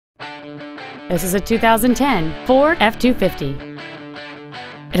This is a 2010 Ford F-250.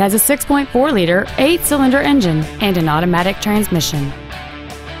 It has a 6.4-liter, 8-cylinder engine and an automatic transmission.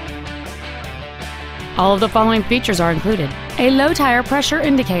 All of the following features are included: a low tire pressure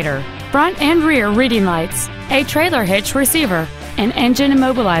indicator, front and rear reading lights, a trailer hitch receiver, an engine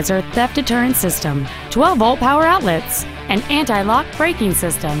immobilizer theft deterrent system, 12-volt power outlets, an anti-lock braking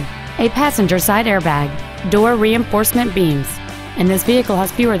system, a passenger side airbag, door reinforcement beams, and this vehicle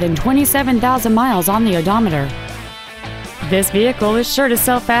has fewer than 27,000 miles on the odometer. This vehicle is sure to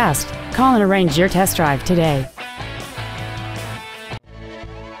sell fast. Call and arrange your test drive today.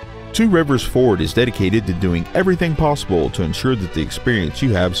 Two Rivers Ford is dedicated to doing everything possible to ensure that the experience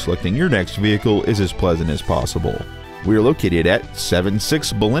you have selecting your next vehicle is as pleasant as possible. We are located at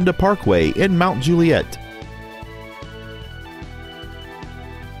 76 Belinda Parkway in Mount Juliet.